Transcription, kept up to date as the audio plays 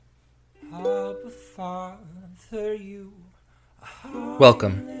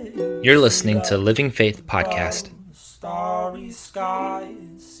Welcome. You're listening to Living Faith Podcast. Starry skies,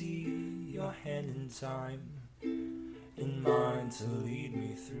 see your hand in time, in mine to lead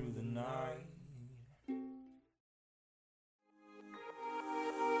me through the night.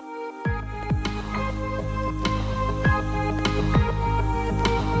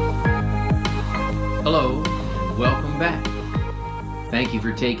 Hello, and welcome back. Thank you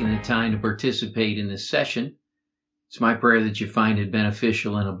for taking the time to participate in this session. It's my prayer that you find it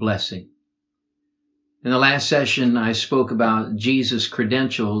beneficial and a blessing. In the last session, I spoke about Jesus'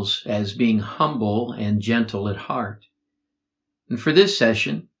 credentials as being humble and gentle at heart. And for this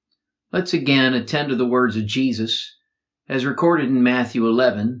session, let's again attend to the words of Jesus as recorded in Matthew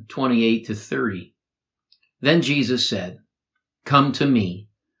 11:28-30. Then Jesus said, "Come to me,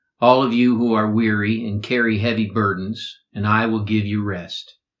 all of you who are weary and carry heavy burdens, and I will give you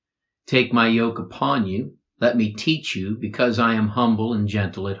rest. Take my yoke upon you. Let me teach you, because I am humble and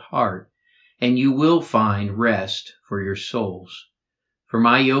gentle at heart, and you will find rest for your souls. For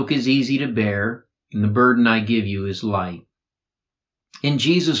my yoke is easy to bear, and the burden I give you is light." In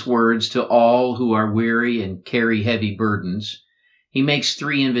Jesus' words to all who are weary and carry heavy burdens, he makes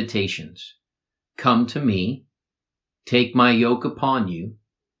three invitations. Come to me, take my yoke upon you,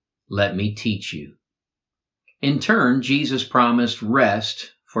 let me teach you. In turn, Jesus promised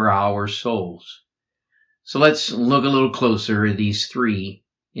rest for our souls. So let's look a little closer at these three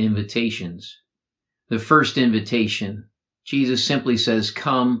invitations. The first invitation, Jesus simply says,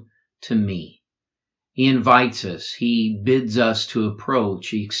 "Come to me." He invites us. He bids us to approach.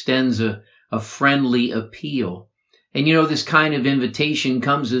 He extends a friendly appeal. And you know, this kind of invitation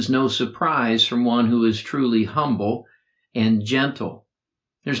comes as no surprise from one who is truly humble and gentle.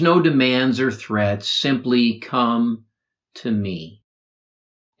 There's no demands or threats, simply come to me.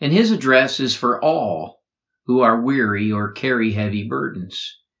 And his address is for all who are weary or carry heavy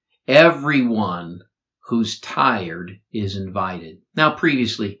burdens. Everyone who's tired is invited. Now,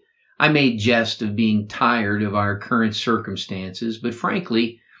 previously, I made jest of being tired of our current circumstances, but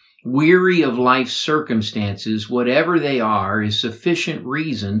frankly, weary of life's circumstances, whatever they are, is sufficient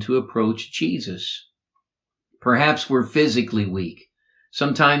reason to approach Jesus. Perhaps we're physically weak.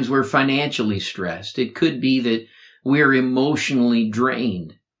 Sometimes we're financially stressed. It could be that we're emotionally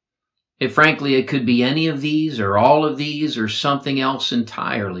drained. Frankly, it could be any of these or all of these or something else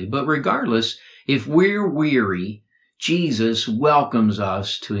entirely. But regardless, if we're weary, Jesus welcomes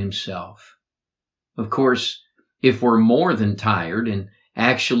us to himself. Of course, if we're more than tired and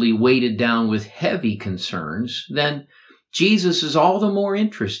actually weighted down with heavy concerns, then Jesus is all the more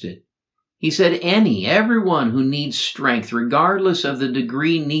interested. He said everyone who needs strength, regardless of the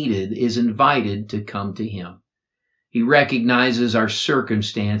degree needed, is invited to come to him. He recognizes our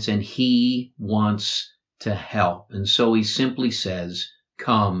circumstance and he wants to help. And so he simply says,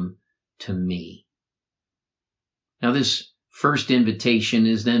 "Come to me." Now this first invitation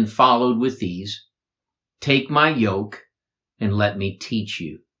is then followed with these: "Take my yoke and let me teach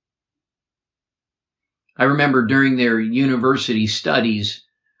you." I remember during their university studies,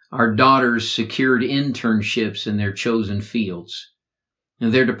 our daughters secured internships in their chosen fields.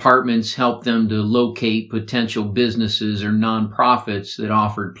 And their departments helped them to locate potential businesses or nonprofits that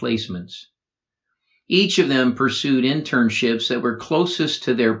offered placements. Each of them pursued internships that were closest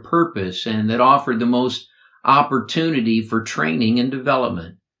to their purpose and that offered the most opportunity for training and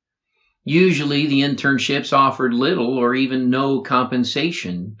development. Usually the internships offered little or even no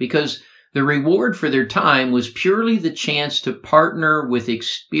compensation because the reward for their time was purely the chance to partner with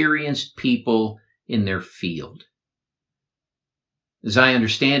experienced people in their field. As I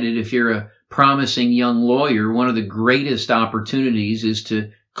understand it, if you're a promising young lawyer, one of the greatest opportunities is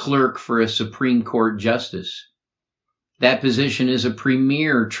to clerk for a Supreme Court justice. That position is a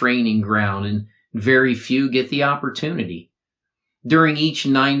premier training ground, and very few get the opportunity. During each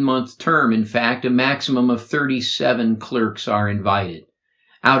 9-month term, in fact, a maximum of 37 clerks are invited.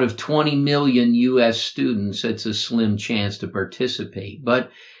 Out of 20 million U.S. students, it's a slim chance to participate.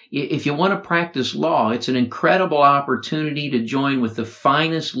 But if you want to practice law, it's an incredible opportunity to join with the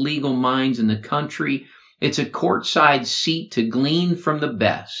finest legal minds in the country. It's a courtside seat to glean from the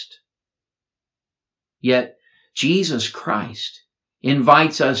best. Yet, Jesus Christ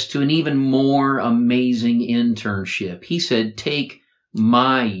invites us to an even more amazing internship. He said, "Take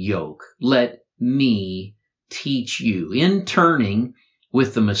my yoke, let me teach you." Interning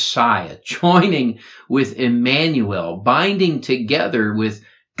with the Messiah, joining with Emmanuel, binding together with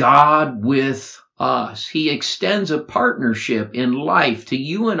God with us. He extends a partnership in life to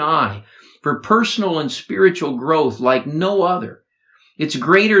you and I for personal and spiritual growth like no other. It's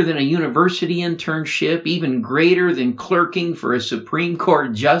greater than a university internship, even greater than clerking for a Supreme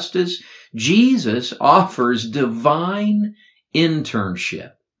Court justice. Jesus offers divine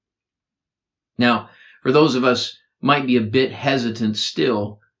internship. Now, for those of us might be a bit hesitant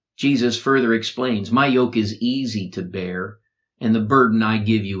still, Jesus further explains, my yoke is easy to bear, and the burden I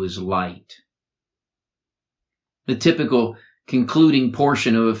give you is light. The typical concluding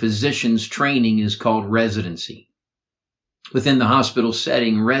portion of a physician's training is called residency. Within the hospital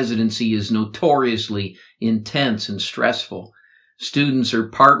setting, residency is notoriously intense and stressful. Students are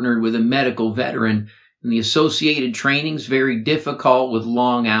partnered with a medical veteran, and the associated training is very difficult with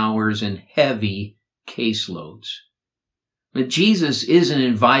long hours and heavy caseloads. But Jesus isn't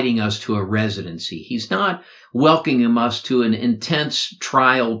inviting us to a residency. He's not welcoming us to an intense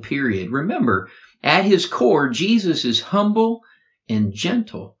trial period. Remember, at his core, Jesus is humble and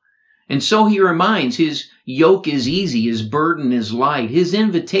gentle. And so he reminds, his yoke is easy, his burden is light. His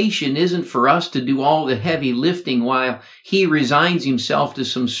invitation isn't for us to do all the heavy lifting while he resigns himself to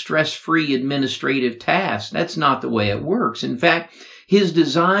some stress-free administrative tasks. That's not the way it works. In fact, his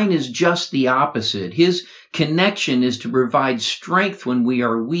design is just the opposite. His connection is to provide strength when we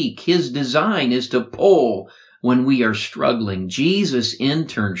are weak. His design is to pull when we are struggling. Jesus'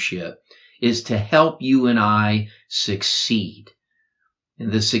 internship is to help you and I succeed.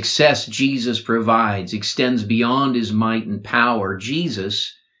 And the success Jesus provides extends beyond his might and power.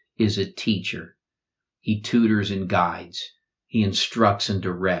 Jesus is a teacher. He tutors and guides. He instructs and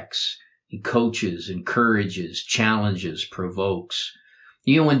directs. He coaches, encourages, challenges, provokes.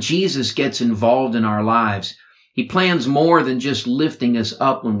 You know, when Jesus gets involved in our lives, he plans more than just lifting us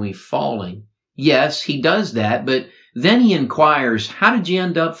up when we're falling. Yes, he does that, but then he inquires, how did you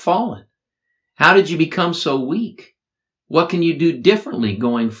end up falling? How did you become so weak? What can you do differently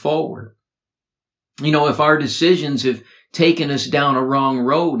going forward? You know, if our decisions have taken us down a wrong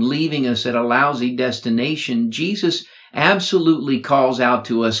road, leaving us at a lousy destination, Jesus absolutely calls out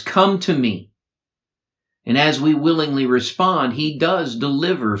to us, come to me. And as we willingly respond, he does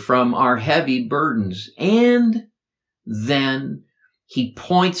deliver from our heavy burdens. And then he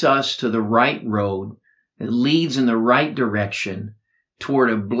points us to the right road that leads in the right direction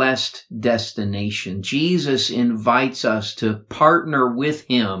toward a blessed destination. Jesus invites us to partner with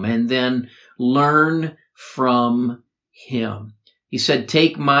him and then learn from him. He said,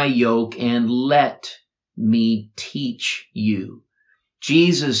 take my yoke and let me teach you.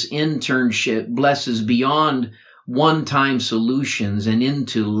 Jesus' internship blesses beyond one-time solutions and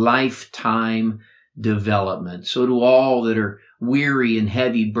into lifetime development. So to all that are weary and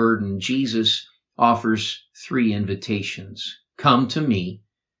heavy burdened, Jesus offers 3 invitations. Come to me,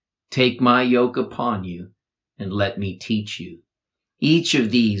 take my yoke upon you, and let me teach you. Each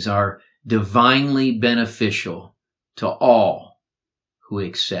of these are divinely beneficial to all who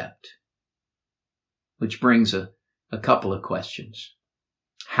accept. Which brings a couple of questions.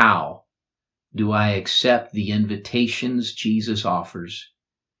 How do I accept the invitations Jesus offers?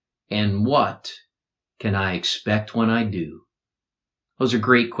 And what can I expect when I do? Those are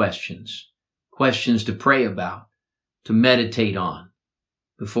great questions. Questions to pray about, to meditate on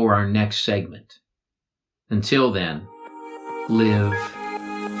before our next segment. Until then, live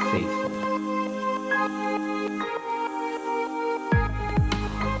faithful.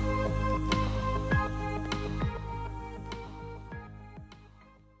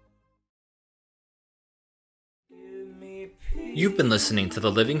 You've been listening to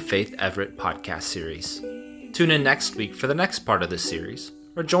the Living Faith Everett podcast series. Tune in next week for the next part of this series,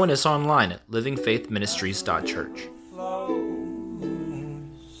 or join us online at livingfaithministries.church.